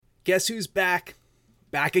Guess who's back?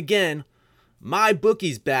 Back again. My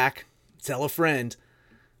bookie's back. Tell a friend.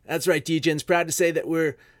 That's right, Degens. Proud to say that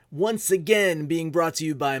we're once again being brought to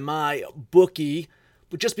you by my bookie.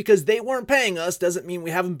 But just because they weren't paying us doesn't mean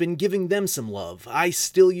we haven't been giving them some love. I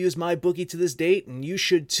still use my bookie to this date, and you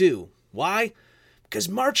should too. Why? Because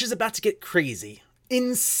March is about to get crazy.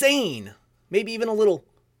 Insane. Maybe even a little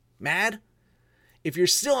mad. If you're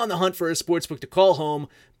still on the hunt for a sportsbook to call home,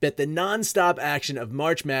 bet the non-stop action of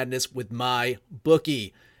March Madness with my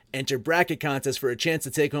bookie. Enter bracket contests for a chance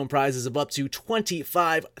to take home prizes of up to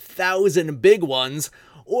 25,000 big ones,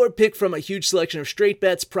 or pick from a huge selection of straight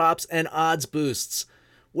bets, props, and odds boosts.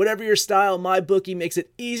 Whatever your style, my bookie makes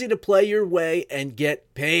it easy to play your way and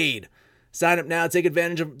get paid. Sign up now, take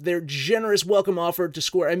advantage of their generous welcome offer to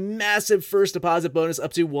score a massive first deposit bonus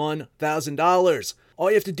up to $1,000. All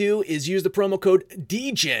you have to do is use the promo code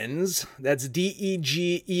DEGENS, that's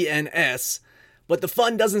DEGENS, but the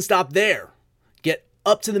fun doesn't stop there. Get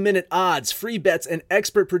up-to-the-minute odds, free bets, and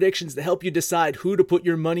expert predictions to help you decide who to put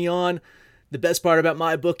your money on. The best part about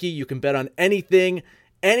MyBookie, you can bet on anything,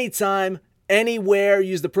 anytime, anywhere.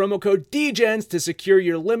 Use the promo code DEGENS to secure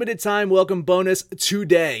your limited-time welcome bonus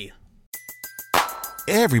today.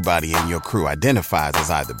 Everybody in your crew identifies as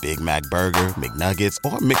either Big Mac Burger, McNuggets,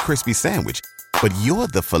 or McCrispy Sandwich. But you're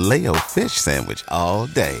the Filet-O-Fish Sandwich all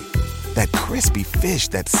day. That crispy fish,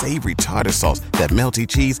 that savory tartar sauce, that melty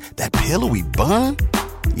cheese, that pillowy bun.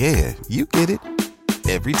 Yeah, you get it.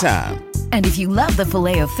 Every time. And if you love the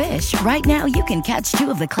Filet-O-Fish, right now you can catch two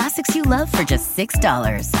of the classics you love for just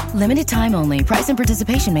 $6. Limited time only. Price and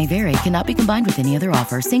participation may vary. Cannot be combined with any other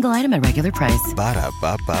offer. Single item at regular price.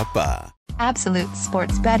 Ba-da-ba-ba-ba. Absolute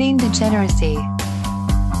sports betting degeneracy.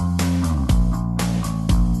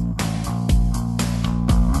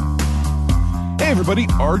 Hey everybody,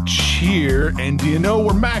 Arch here, and do you know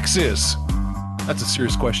where Max is? That's a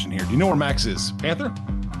serious question here. Do you know where Max is? Panther?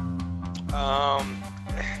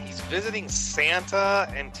 He's visiting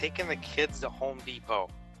Santa and taking the kids to Home Depot.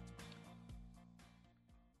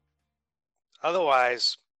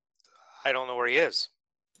 Otherwise, I don't know where he is.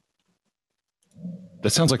 That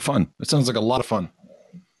sounds like fun. That sounds like a lot of fun.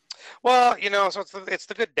 Well, so it's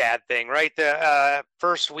the good dad thing, right? The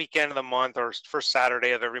first weekend of the month or first Saturday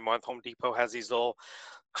of every month, Home Depot has these little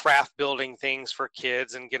craft building things for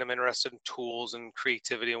kids and get them interested in tools and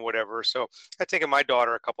creativity and whatever. So I've taken my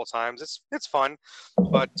daughter a couple times. It's fun,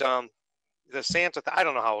 but the Santa, I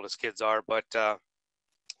don't know how old his kids are, but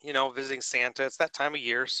visiting Santa, it's that time of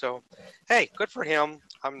year. So hey, good for him.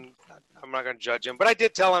 I'm not going to judge him, but I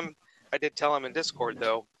did tell him in Discord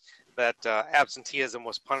though that absenteeism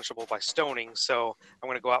was punishable by stoning. So I'm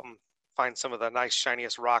going to go out and find some of the nice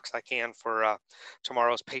shiniest rocks I can for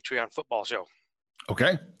tomorrow's Patreon football show.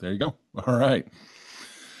 Okay, there you go. All right.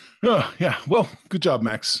 Oh, yeah, well, good job,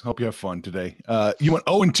 Max. Hope you have fun today. You went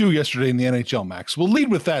 0-2 yesterday in the NHL, Max. We'll lead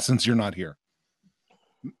with that since you're not here.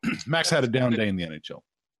 Max had a down day in the NHL.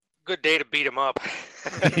 Good day to beat him up.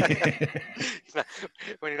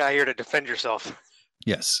 When you're not here to defend yourself.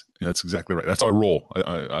 Yes, that's exactly right. That's our role.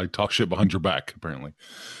 I talk shit behind your back, apparently.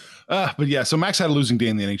 But yeah, so Max had a losing day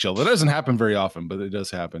in the NHL. That doesn't happen very often, but it does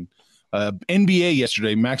happen. NBA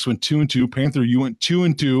yesterday, Max went 2-2. Panther, you went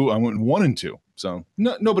 2-2. I went 1-2. So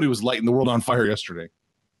nobody was lighting the world on fire yesterday.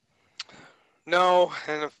 No,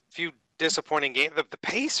 and a few disappointing games. The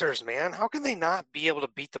Pacers, man, how can they not be able to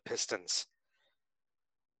beat the Pistons?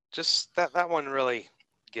 Just that one really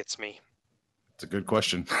gets me. It's a good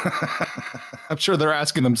question. I'm sure they're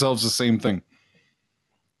asking themselves the same thing.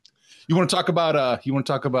 You want to talk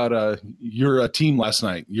about your team last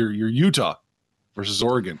night, your Utah versus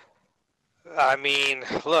Oregon. I mean,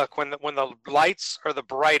 look, when the lights are the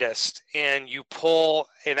brightest and you pull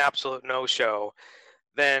an absolute no-show,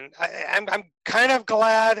 then I'm kind of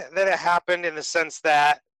glad that it happened in the sense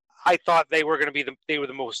that I thought they were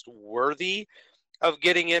the most worthy of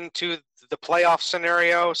getting into the playoff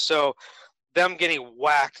scenario. So them getting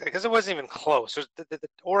whacked, because it wasn't even close. The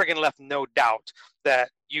Oregon left no doubt that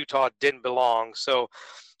Utah didn't belong. So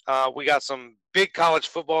we got some big college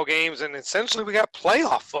football games, and essentially we got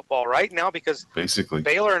playoff football right now because basically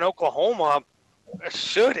Baylor and Oklahoma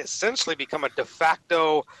should essentially become a de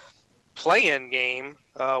facto play-in game.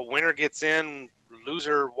 Winner gets in,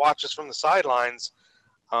 loser watches from the sidelines.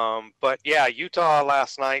 But yeah, Utah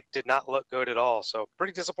last night did not look good at all. So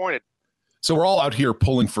pretty disappointed. So we're all out here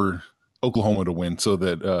pulling for Oklahoma to win so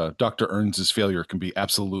that Dr. Earns' failure can be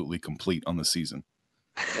absolutely complete on the season.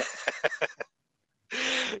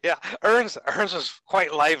 Yeah, Earns was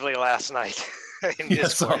quite lively last night. Yeah,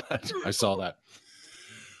 I saw that.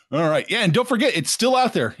 All right. Yeah. And don't forget, it's still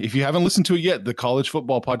out there. If you haven't listened to it yet, the college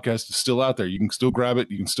football podcast is still out there. You can still grab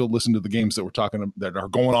it. You can still listen to the games that we're talking about, that are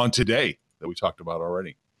going on today that we talked about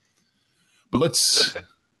already. But let's.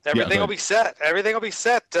 Everything will be set. Everything will be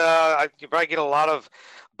set. You probably get a lot of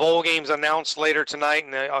bowl games announced later tonight,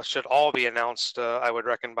 and they should all be announced, I would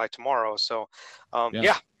reckon, by tomorrow. So,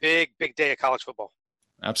 big day of college football.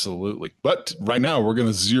 Absolutely. But right now, we're going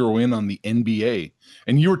to zero in on the NBA.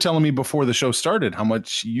 And you were telling me before the show started how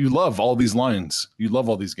much you love all these lines. You love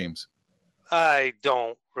all these games. I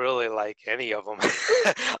don't really like any of them.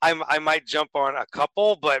 I might jump on a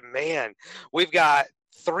couple, but man, we've got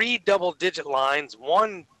 3 double-digit lines,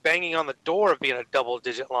 one banging on the door of being a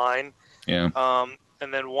double-digit line. Yeah.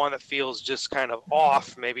 And then one that feels just kind of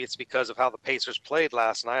off. Maybe it's because of how the Pacers played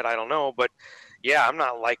last night. I don't know. But, yeah, I'm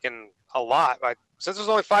not liking a lot. Since there's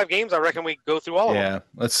only 5 games, I reckon we go through all of them. Yeah,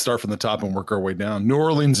 let's start from the top and work our way down. New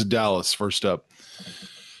Orleans and Dallas, first up.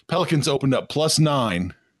 Pelicans opened up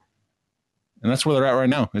 +9. And that's where they're at right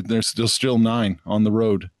now. They're still 9 on the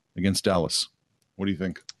road against Dallas. What do you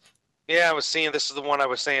think? Yeah, I was seeing, this is the one I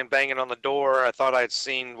was saying banging on the door. I thought I'd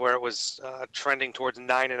seen where it was trending towards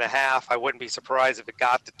 9.5. I wouldn't be surprised if it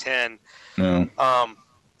got to 10. No.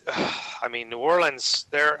 I mean, New Orleans,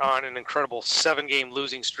 they're on an incredible 7-game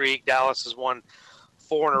losing streak. Dallas has won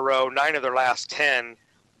 4 in a row, 9 of their last 10.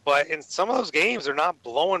 But in some of those games, they're not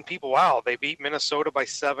blowing people out. They beat Minnesota by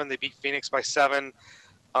 7. They beat Phoenix by 7.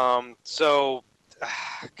 So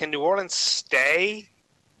can New Orleans stay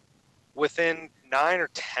within 9 or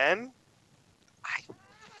 10? I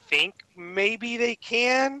think maybe they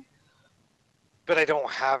can, but I don't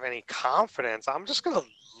have any confidence. I'm just going to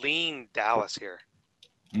lean Dallas here.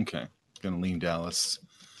 Okay, going to lean Dallas.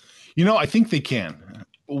 I think they can.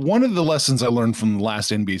 One of the lessons I learned from the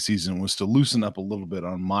last NBA season was to loosen up a little bit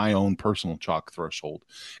on my own personal chalk threshold.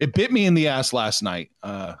 It bit me in the ass last night.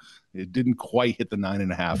 It didn't quite hit the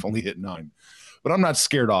 9.5, only hit 9. But I'm not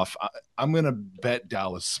scared off. I'm going to bet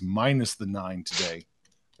Dallas minus the 9 today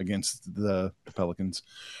against the Pelicans.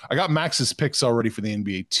 I got Max's picks already for the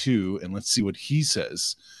NBA too, and let's see what he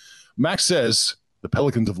says. Max says the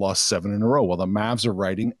Pelicans have lost 7 in a row while the Mavs are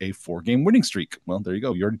riding a 4-game winning streak. Well, there you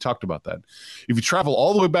go. You already talked about that. If you travel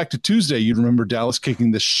all the way back to Tuesday, you'd remember Dallas kicking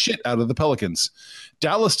the shit out of the Pelicans.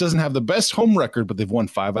 Dallas doesn't have the best home record, but they've won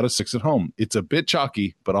 5 out of 6 at home. It's a bit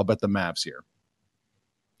chalky, but I'll bet the Mavs here.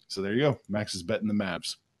 So there you go. Max is betting the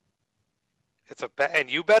Mavs. It's a bet, and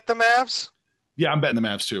you bet the Mavs? Yeah, I'm betting the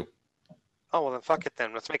Mavs too. Oh, well, then fuck it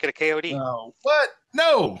then. Let's make it a KOD. No. What?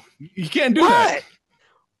 No. You can't do that.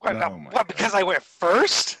 What, because I went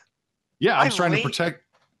first? Yeah, I was trying to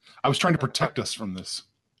protect us from this.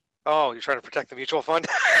 Oh, you're trying to protect the mutual fund?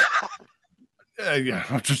 Yeah,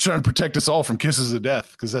 I'm just trying to protect us all from kisses of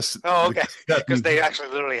death because that's. Oh, okay. Because they actually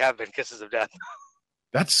literally have been kisses of death.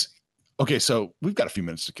 That's okay. So we've got a few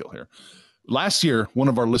minutes to kill here. Last year, one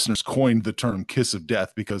of our listeners coined the term kiss of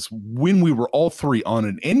death because when we were all 3 on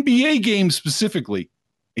an NBA game specifically,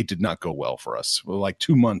 it did not go well for us. For like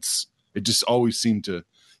 2 months, it just always seemed to,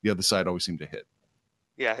 the other side always seemed to hit.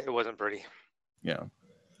 Yeah, it wasn't pretty. Yeah.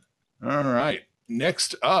 All right.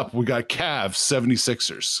 Next up, we got Cavs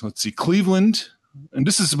 76ers. Let's see. Cleveland, and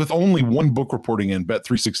this is with only one book reporting in,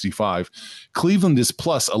 Bet365. Cleveland is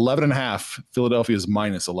plus 11.5. Philadelphia is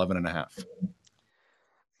minus 11.5.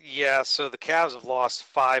 Yeah, so the Cavs have lost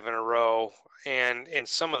 5 in a row, and in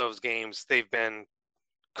some of those games, they've been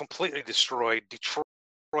completely destroyed. Detroit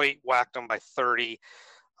whacked them by 30.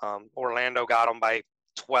 Orlando got them by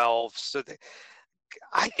 12. So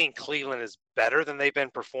I think Cleveland is better than they've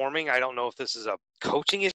been performing. I don't know if this is a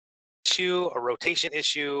coaching issue, a rotation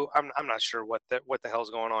issue. I'm not sure what the hell's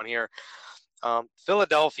going on here.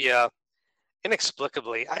 Philadelphia,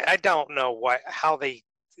 inexplicably, I don't know how they.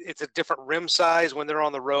 It's a different rim size when they're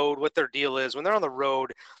on the road. What their deal is when they're on the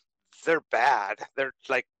road, they're bad. They're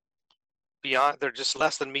like beyond. They're just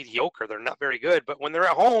less than mediocre. They're not very good. But when they're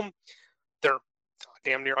at home, they're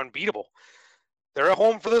damn near unbeatable. They're at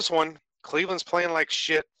home for this one. Cleveland's playing like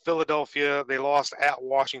shit. Philadelphia, they lost at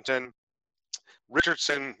Washington.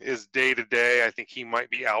 Richardson is day to day. I think he might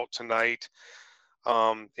be out tonight.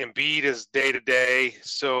 Embiid is day to day.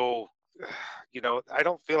 So, I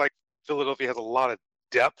don't feel like Philadelphia has a lot of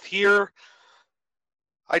depth here.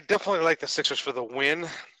 I definitely like the Sixers for the win.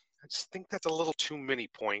 I just think that's a little too many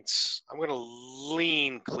points. I'm going to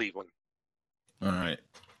lean Cleveland. All right.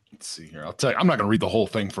 Let's see here. I'll tell you, I'm not going to read the whole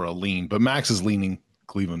thing for a lean, but Max is leaning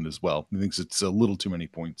Cleveland as well. He thinks it's a little too many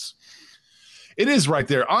points. It is right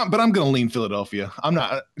there, but I'm going to lean Philadelphia. I'm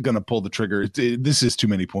not going to pull the trigger. This is too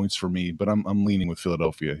many points for me, but I'm leaning with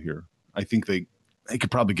Philadelphia here. I think they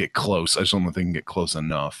could probably get close. I just don't know if they can get close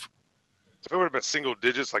enough. If it would have been single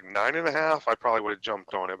digits, like 9.5, I probably would have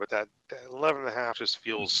jumped on it. But that 11.5 just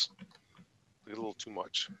feels like a little too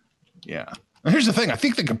much. Yeah. And here's the thing. I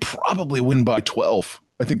think they could probably win by 12.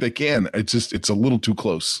 I think they can. It's a little too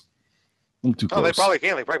close. A little too close. Oh, they probably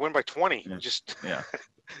can. They probably win by 20. Yeah. Just yeah.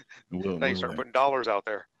 now you start putting dollars out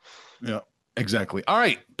there. Yeah, exactly. All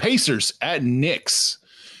right. Pacers at Knicks.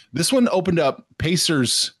 This one opened up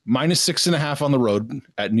Pacers -6.5 on the road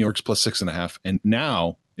at New York's +6.5. And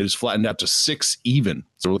now it is flattened out to 6 even.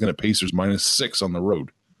 So we're looking at Pacers -6 on the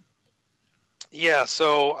road. Yeah,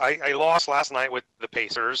 so I lost last night with the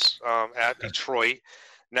Pacers at Detroit.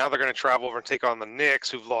 Now they're going to travel over and take on the Knicks,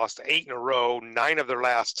 who've lost 8 in a row, 9 of their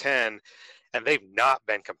last 10, and they've not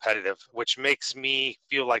been competitive, which makes me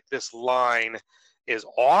feel like this line is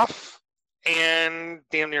off and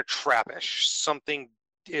damn near trappish. Something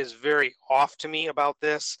is very off to me about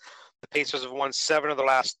this. The Pacers have won 7 and 3 in their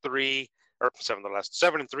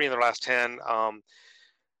last 10.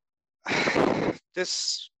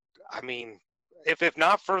 If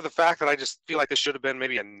not for the fact that I just feel like this should have been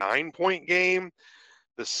maybe a 9-point game,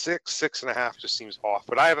 the 6.5 just seems off.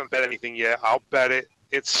 But I haven't bet anything yet. I'll bet it.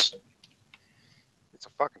 It's a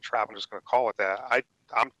fucking trap. I'm just going to call it that.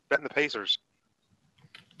 I'm betting the Pacers.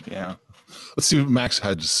 Yeah. Let's see what Max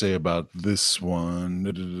had to say about this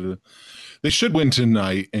one. They should win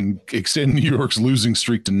tonight and extend New York's losing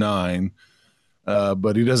streak to 9,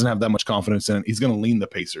 but he doesn't have that much confidence in it. He's going to lean the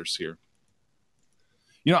Pacers here.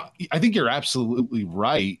 You know, I think you're absolutely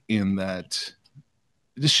right in that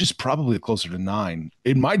this is probably closer to 9.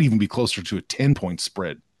 It might even be closer to a 10-point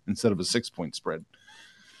spread instead of a 6-point spread.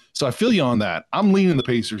 So I feel you on that. I'm leaning the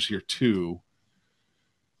Pacers here too,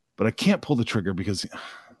 but I can't pull the trigger because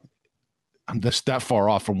I'm just that far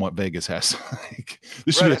off from what Vegas has.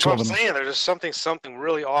 This should be a 12. That's what I'm saying. There's just something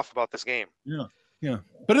really off about this game. Yeah.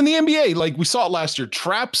 But in the NBA, like we saw it last year,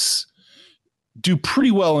 traps do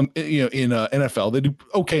pretty well in NFL. They do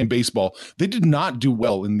okay in baseball. They did not do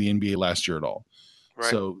well in the NBA last year at all. Right.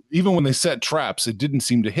 So even when they set traps, it didn't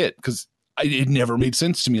seem to hit because it never made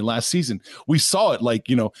sense to me last season. We saw it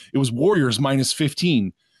it was Warriors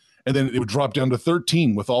 -15, and then it would drop down to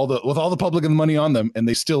 13 with all the public and the money on them, and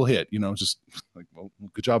they still hit. Just like, well,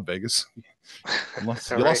 good job, Vegas. You lost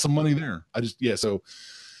some money there. So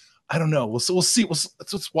I don't know. We'll see.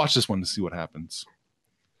 Let's watch this one to see what happens.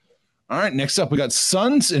 All right, next up, we got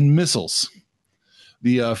Suns and Missiles.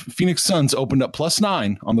 The Phoenix Suns opened up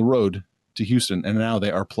 +9 on the road to Houston, and now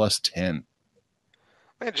they are +10.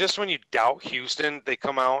 Man, just when you doubt Houston, they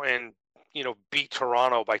come out and beat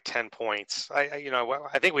Toronto by 10 points. I think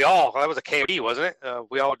that was a KD, wasn't it?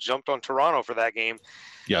 We all jumped on Toronto for that game.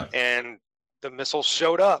 Yeah. And the Missiles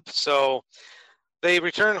showed up. So they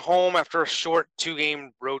returned home after a short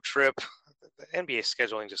 2-game road trip. The NBA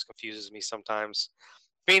scheduling just confuses me sometimes.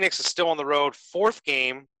 Phoenix is still on the road, 4th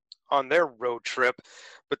game on their road trip.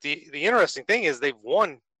 But the interesting thing is they've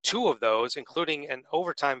won 2 of those, including an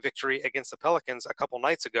overtime victory against the Pelicans a couple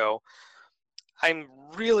nights ago. I'm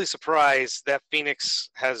really surprised that Phoenix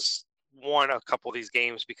has won a couple of these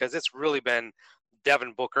games because it's really been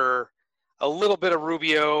Devin Booker, a little bit of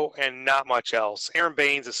Rubio, and not much else. Aaron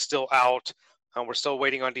Baines is still out. We're still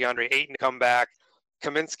waiting on DeAndre Ayton to come back.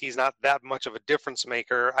 Kaminsky's not that much of a difference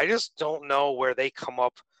maker. I just don't know where they come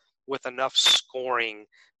up with enough scoring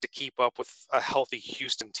to keep up with a healthy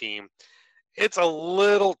Houston team. It's a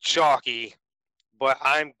little chalky, but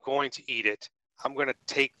I'm going to eat it. I'm going to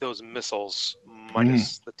take those Missiles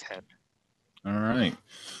minus the 10. All right.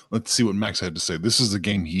 Let's see what Max had to say. This is the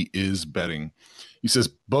game he is betting. He says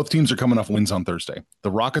both teams are coming off wins on Thursday. The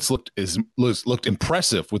Rockets looked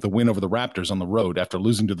impressive with a win over the Raptors on the road after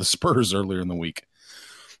losing to the Spurs earlier in the week.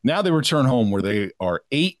 Now they return home where they are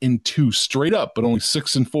 8-2 straight up, but only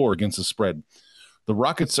 6-4 against the spread. The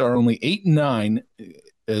Rockets are only 8-9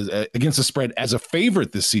 against the spread as a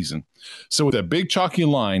favorite this season. So with a big chalky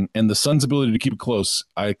line and the Suns' ability to keep it close,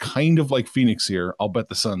 I kind of like Phoenix here. I'll bet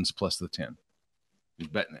the Suns plus the 10. He's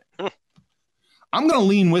betting it. I'm going to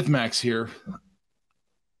lean with Max here.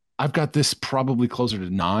 I've got this probably closer to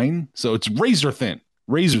 9. So it's razor thin,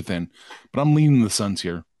 but I'm leaning the Suns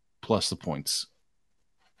here plus the points.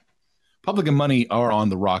 Public and money are on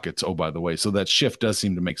the Rockets, oh, by the way. So that shift does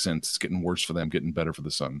seem to make sense. It's getting worse for them, getting better for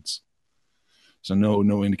the Suns. So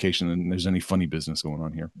no indication that there's any funny business going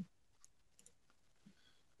on here.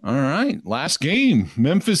 All right, last game,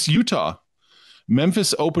 Memphis, Utah.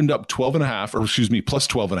 Memphis opened up plus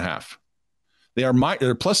 12.5.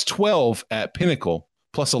 They're plus 12 at Pinnacle,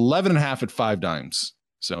 plus 11.5 at 5 Dimes.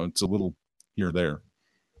 So it's a little here or there.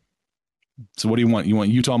 So what do you want? You want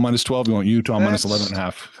Utah minus 12? You want Utah minus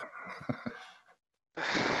 11.5?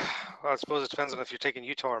 I suppose it depends on if you're taking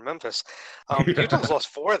Utah or Memphis. Utah's lost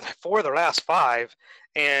four of their last five,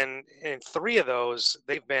 and in three of those,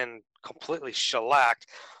 they've been completely shellacked.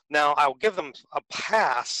 Now, I'll give them a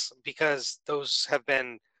pass because those have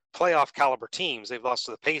been playoff caliber teams. They've lost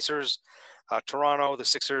to the Pacers, Toronto, the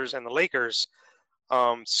Sixers, and the Lakers.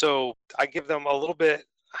 So I give them a little bit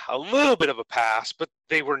of a pass, but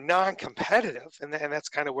they were non-competitive, and that's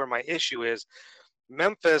kind of where my issue is.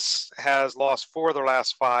 Memphis has lost 4 of their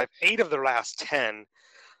last 5, 8 of their last 10.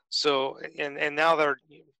 So, and now they're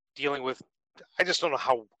dealing with, I just don't know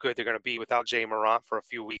how good they're going to be without Jay Morant for a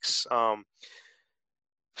few weeks.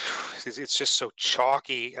 It's just so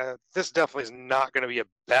chalky. This definitely is not going to be a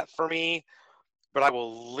bet for me, but I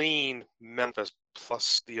will lean Memphis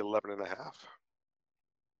plus the 11.5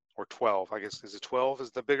 or 12. I guess, is it 12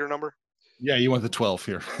 is the bigger number? Yeah, you want the 12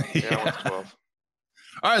 here. Yeah, I want the 12.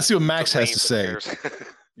 All right, let's see what Max has to say.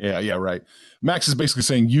 Yeah, right. Max is basically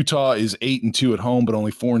saying Utah is 8-2 at home, but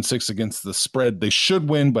only 4-6 against the spread. They should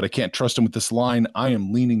win, but I can't trust them with this line. I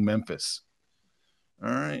am leaning Memphis.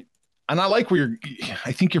 All right. And I like where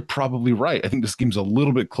I think you're probably right. I think this game's a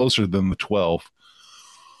little bit closer than the 12.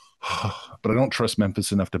 But I don't trust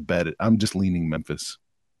Memphis enough to bet it. I'm just leaning Memphis.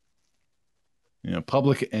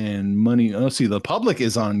 Public and money. Oh, see, the public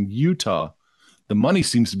is on Utah. The money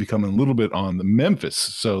seems to be coming a little bit on the Memphis.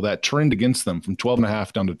 So that trend against them from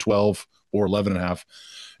 12.5 down to 12 or 11.5,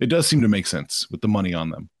 it does seem to make sense with the money on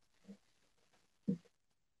them.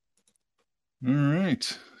 All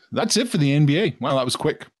right. That's it for the NBA. Wow, that was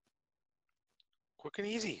quick. Quick and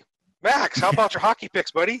easy. Max, how about your hockey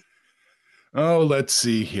picks, buddy? Oh, let's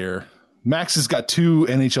see here. Max has got 2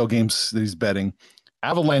 NHL games that he's betting.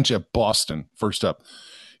 Avalanche at Boston, first up.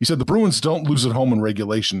 He said the Bruins don't lose at home in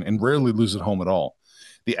regulation and rarely lose at home at all.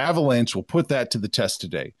 The Avalanche will put that to the test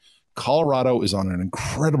today. Colorado is on an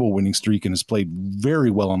incredible winning streak and has played very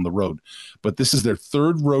well on the road. But this is their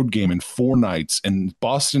 3rd road game in 4 nights, and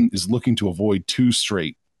Boston is looking to avoid 2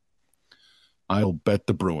 straight. I'll bet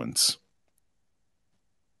the Bruins.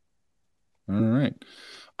 All right.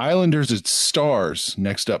 Islanders at Stars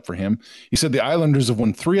next up for him. He said the Islanders have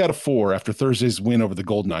won 3 out of 4 after Thursday's win over the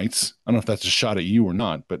Golden Knights. I don't know if that's a shot at you or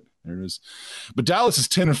not, but there it is. But Dallas is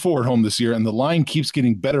 10-4 at home this year, and the line keeps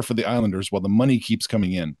getting better for the Islanders while the money keeps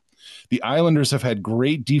coming in. The Islanders have had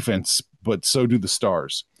great defense, but so do the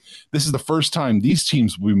Stars. This is the first time these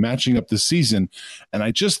teams will be matching up this season, and I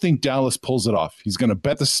just think Dallas pulls it off. He's going to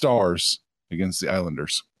bet the Stars against the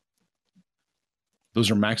Islanders. Those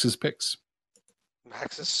are Max's picks.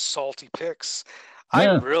 Max's salty picks.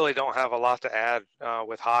 Yeah. I really don't have a lot to add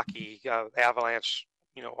with hockey. Avalanche,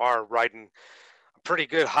 are riding a pretty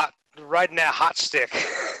good riding that hot stick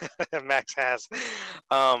that Max has.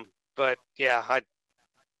 But yeah,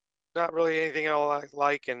 not really anything I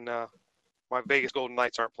like, and my Vegas Golden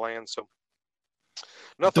Knights aren't playing, so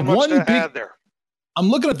nothing much to add there. I'm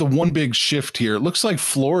looking at the one big shift here. It looks like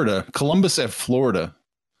Columbus at Florida.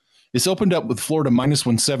 It's opened up with Florida minus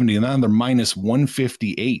 170, and now they're minus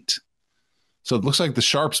 158. So it looks like the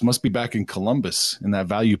Sharps must be back in Columbus in that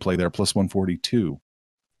value play there, plus 142.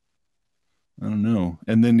 I don't know.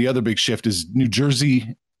 And then the other big shift is New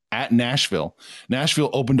Jersey at Nashville. Nashville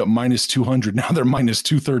opened up minus 200. Now they're minus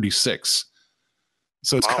 236.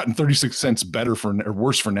 So it's gotten 36 cents better or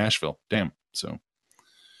worse for Nashville. Damn. So,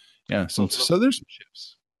 yeah. So there's some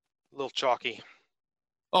shifts. A little chalky.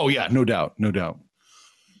 Oh, yeah. No doubt.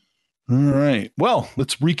 All right. Well,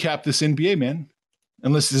 let's recap this NBA, man.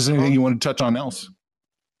 Unless there's anything you want to touch on else.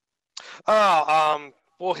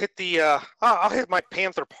 We'll hit I'll hit my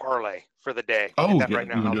Panther parlay for the day. Oh, yeah, right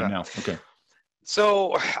now. Do it now. Okay.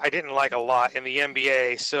 So I didn't like a lot in the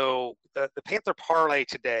NBA. So the Panther parlay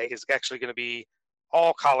today is actually going to be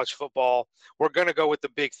all college football. We're going to go with the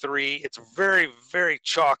big 3. It's very, very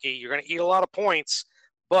chalky. You're going to eat a lot of points,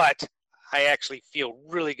 but I actually feel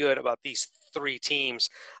really good about these 3 teams.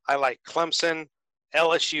 I like Clemson,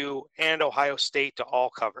 LSU, and Ohio State to all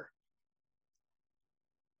cover.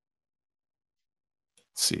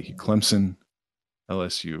 Let's see. Clemson,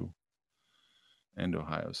 LSU, and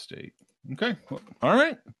Ohio State. Okay. Well, all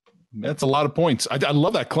right. That's a lot of points. I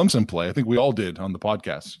love that Clemson play. I think we all did on the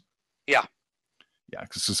podcast. Yeah. Yeah,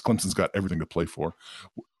 because Clemson's got everything to play for.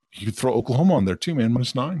 You could throw Oklahoma on there too, man.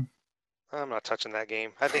 Minus 9. I'm not touching that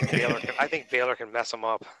game. I think Baylor can mess them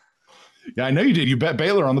up. Yeah, I know you did. You bet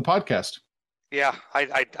Baylor on the podcast. Yeah,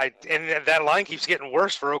 I and that line keeps getting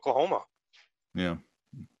worse for Oklahoma. Yeah,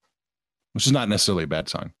 which is not necessarily a bad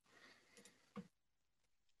sign.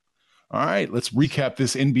 All right, let's recap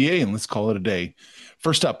this NBA and let's call it a day.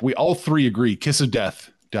 First up, we all 3 agree: kiss of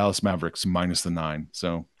death, Dallas Mavericks minus the 9.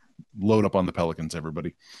 So load up on the Pelicans,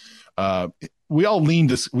 everybody. We all leaned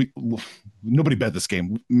this. Nobody bet this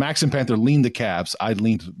game. Max and Panther leaned the Cavs. I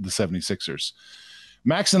leaned the 76ers.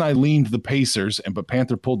 Max and I leaned the Pacers, but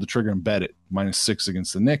Panther pulled the trigger and bet it -6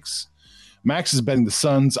 against the Knicks. Max is betting the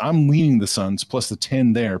Suns. I'm leaning the Suns plus the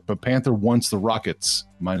 10 there, but Panther wants the Rockets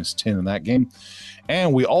 -10 in that game.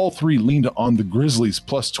 And we all three leaned on the Grizzlies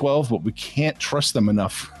 +12, but we can't trust them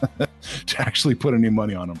enough to actually put any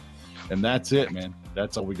money on them. And that's it, man.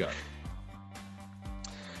 That's all we got.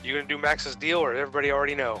 You gonna do Max's deal, or everybody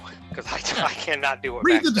already know? Because I cannot do it.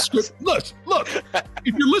 Read the description. Look.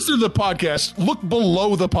 If you're listening to the podcast, look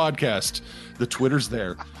below the podcast. The Twitter's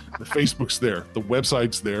there, the Facebook's there, the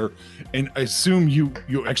website's there, and I assume you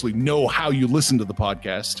actually know how you listen to the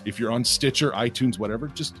podcast. If you're on Stitcher, iTunes, whatever,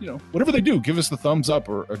 just whatever they do, give us the thumbs up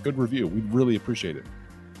or a good review. We'd really appreciate it.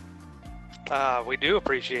 We do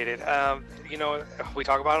appreciate it. We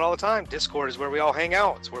talk about it all the time. Discord is where we all hang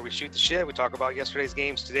out. It's where we shoot the shit. We talk about yesterday's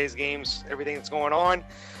games, today's games, everything that's going on.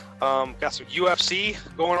 Got some UFC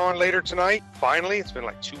going on later tonight. Finally, it's been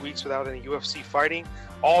like 2 weeks without any UFC fighting.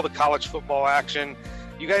 All the college football action.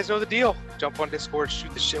 You guys know the deal. Jump on Discord,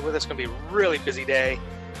 shoot the shit with us. It's going to be a really busy day.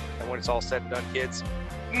 And when it's all said and done, kids,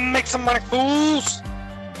 make some money, fools!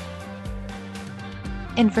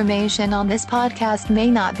 Information on this podcast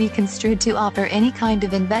may not be construed to offer any kind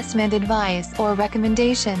of investment advice or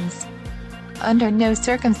recommendations. Under no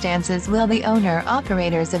circumstances will the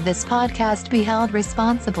owner-operators of this podcast be held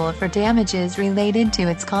responsible for damages related to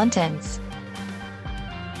its contents.